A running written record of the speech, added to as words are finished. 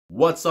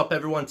What's up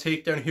everyone,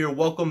 Takedown here.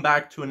 Welcome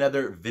back to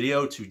another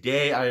video.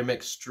 Today I am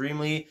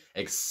extremely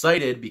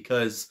excited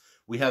because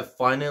we have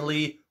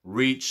finally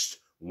reached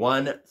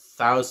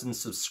 1,000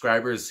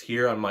 subscribers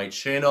here on my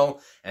channel,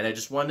 and I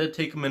just wanted to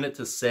take a minute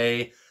to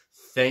say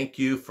thank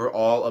you for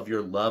all of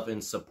your love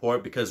and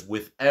support, because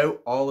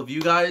without all of you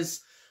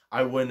guys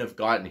I wouldn't have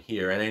gotten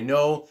here. And I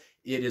know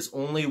it is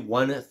only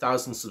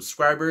 1,000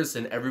 subscribers,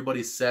 and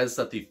everybody says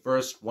that the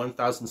first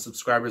 1,000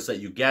 subscribers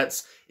that you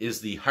get is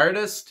the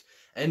hardest.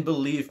 And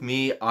believe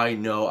me, I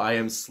know I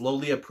am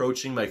slowly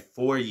approaching my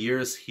 4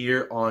 years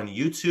here on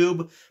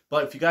YouTube.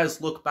 But if you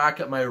guys look back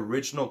at my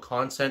original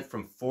content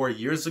from 4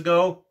 years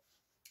ago,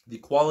 the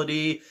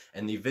quality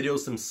and the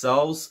videos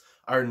themselves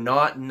are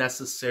not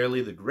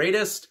necessarily the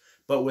greatest.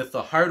 But with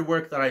the hard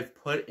work that I've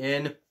put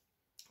in,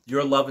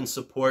 your love and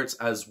support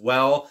as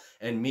well,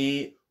 and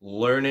me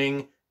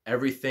learning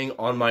everything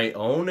on my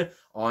own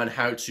on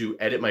how to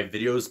edit my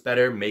videos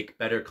better, make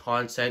better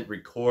content,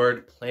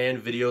 record, plan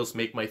videos,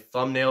 make my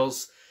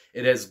thumbnails,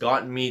 it has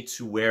gotten me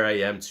to where I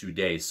am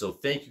today. So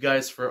thank you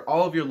guys for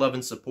all of your love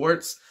and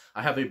supports.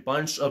 I have a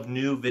bunch of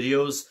new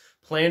videos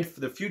planned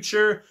for the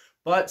future,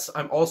 but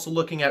I'm also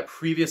looking at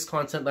previous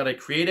content that I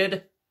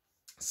created,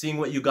 seeing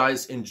what you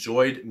guys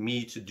enjoyed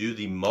me to do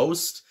the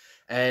most,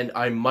 and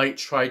I might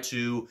try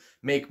to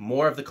make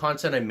more of the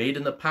content I made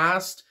in the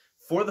past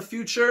for the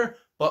future,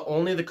 but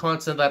only the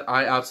content that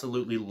I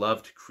absolutely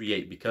love to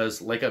create.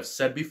 Because like I've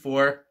said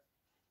before,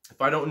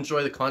 if I don't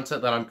enjoy the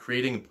content that I'm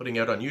creating and putting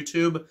out on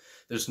YouTube,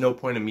 there's no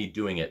point in me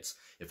doing it.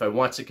 If I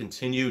want to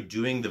continue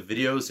doing the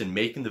videos and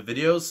making the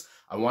videos,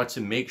 I want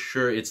to make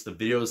sure it's the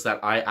videos that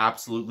I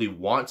absolutely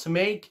want to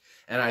make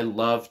and I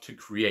love to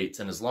create.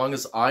 And as long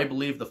as I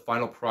believe the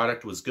final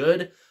product was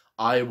good,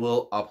 I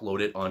will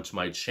upload it onto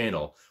my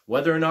channel.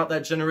 Whether or not that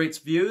generates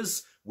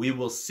views, we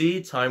will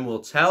see, time will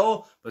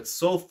tell, but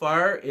so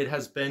far it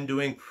has been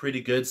doing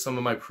pretty good, some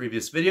of my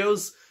previous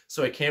videos,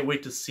 so I can't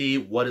wait to see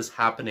what is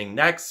happening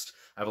next.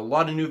 I have a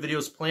lot of new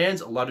videos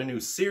planned, a lot of new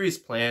series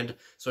planned,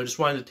 so I just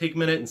wanted to take a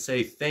minute and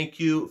say thank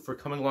you for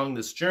coming along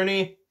this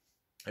journey.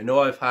 I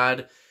know I've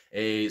had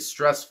a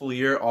stressful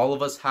year, all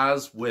of us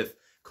has, with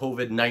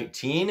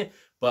COVID-19,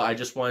 but I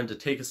just wanted to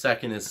take a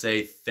second and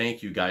say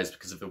thank you guys,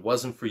 because if it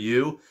wasn't for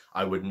you,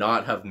 I would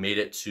not have made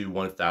it to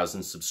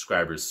 1,000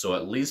 subscribers. So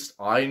at least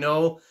I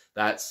know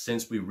that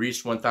since we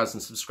reached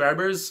 1,000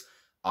 subscribers,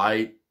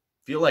 I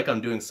feel like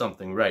I'm doing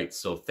something right.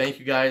 So thank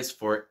you guys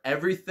for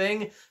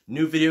everything.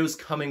 New videos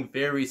coming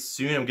very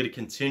soon. I'm going to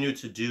continue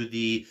to do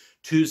the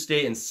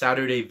Tuesday and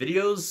Saturday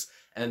videos.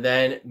 And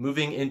then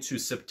moving into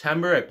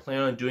September, I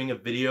plan on doing a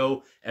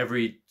video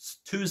every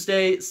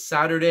Tuesday,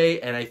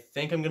 Saturday, and I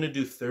think I'm going to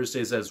do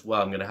Thursdays as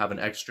well. I'm going to have an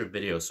extra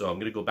video. So I'm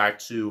going to go back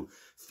to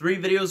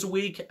 3 videos a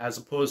week as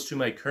opposed to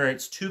my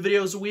current 2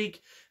 videos a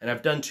week. And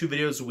I've done 2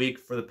 videos a week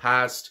for the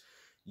past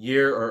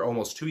year or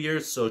almost 2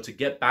 years. So to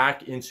get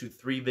back into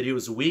 3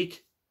 videos a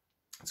week,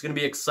 it's going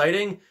to be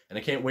exciting, and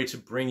I can't wait to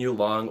bring you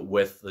along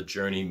with the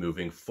journey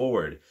moving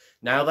forward.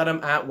 Now that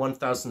I'm at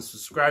 1,000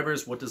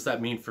 subscribers, what does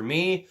that mean for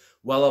me?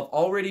 Well, I've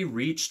already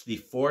reached the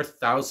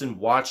 4,000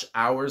 watch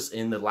hours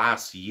in the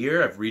last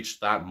year. I've reached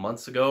that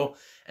months ago,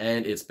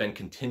 and it's been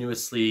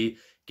continuously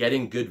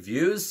getting good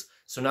views.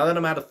 So now that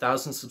I'm at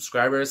 1,000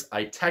 subscribers,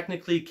 I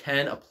technically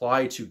can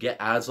apply to get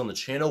ads on the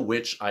channel,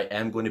 which I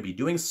am going to be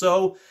doing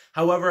so.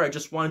 However, I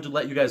just wanted to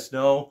let you guys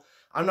know,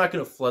 I'm not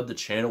going to flood the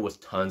channel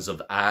with tons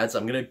of ads.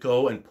 I'm going to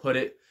go and put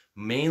it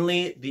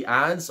mainly the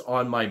ads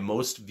on my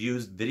most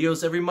viewed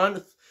videos every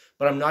month,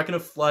 but I'm not going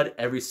to flood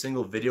every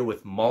single video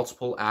with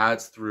multiple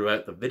ads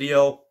throughout the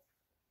video.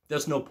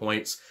 There's no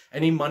point.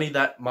 Any money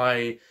that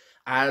my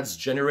ads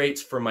generate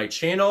for my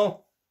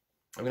channel,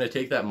 I'm going to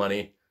take that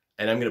money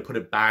and I'm going to put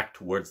it back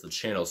towards the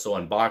channel. So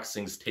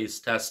unboxings,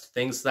 taste tests,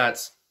 things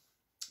that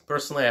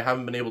personally I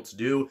haven't been able to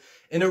do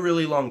in a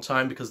really long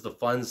time because the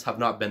funds have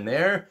not been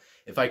there.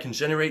 If I can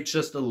generate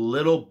just a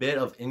little bit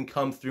of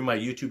income through my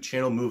YouTube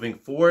channel moving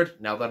forward,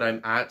 now that I'm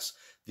at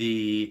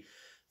the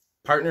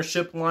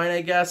partnership line,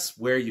 I guess,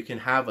 where you can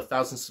have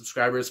 1,000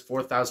 subscribers,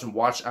 4,000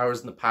 watch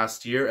hours in the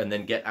past year, and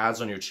then get ads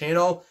on your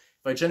channel.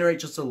 If I generate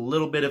just a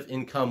little bit of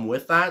income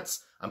with that,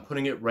 I'm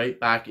putting it right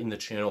back in the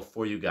channel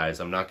for you guys.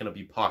 I'm not going to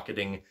be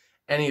pocketing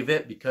any of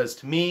it, because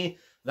to me,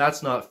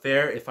 that's not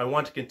fair. If I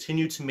want to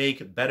continue to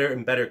make better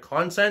and better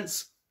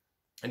content,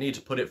 I need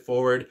to put it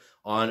forward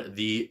on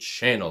the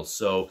channel.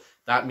 So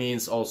that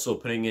means also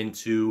putting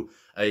into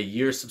a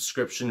year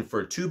subscription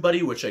for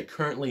TubeBuddy, which I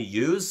currently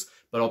use,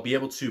 but I'll be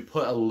able to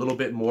put a little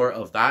bit more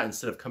of that.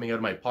 Instead of coming out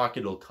of my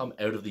pocket, it'll come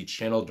out of the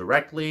channel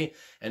directly.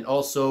 And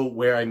also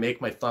where I make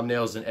my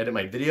thumbnails and edit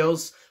my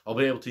videos, I'll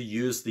be able to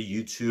use the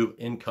YouTube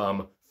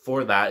income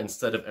for that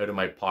instead of out of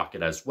my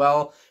pocket as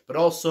well. But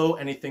also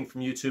anything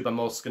from YouTube, I'm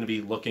also going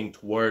to be looking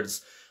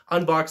towards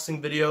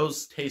unboxing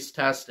videos, taste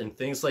tests, and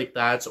things like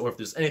that. Or if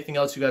there's anything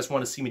else you guys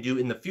want to see me do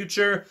in the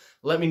future,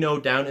 let me know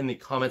down in the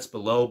comments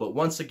below. But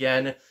once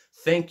again,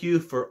 thank you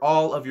for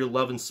all of your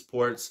love and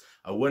support.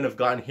 I wouldn't have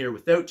gotten here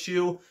without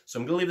you. So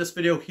I'm going to leave this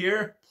video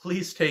here.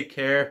 Please take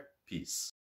care. Peace.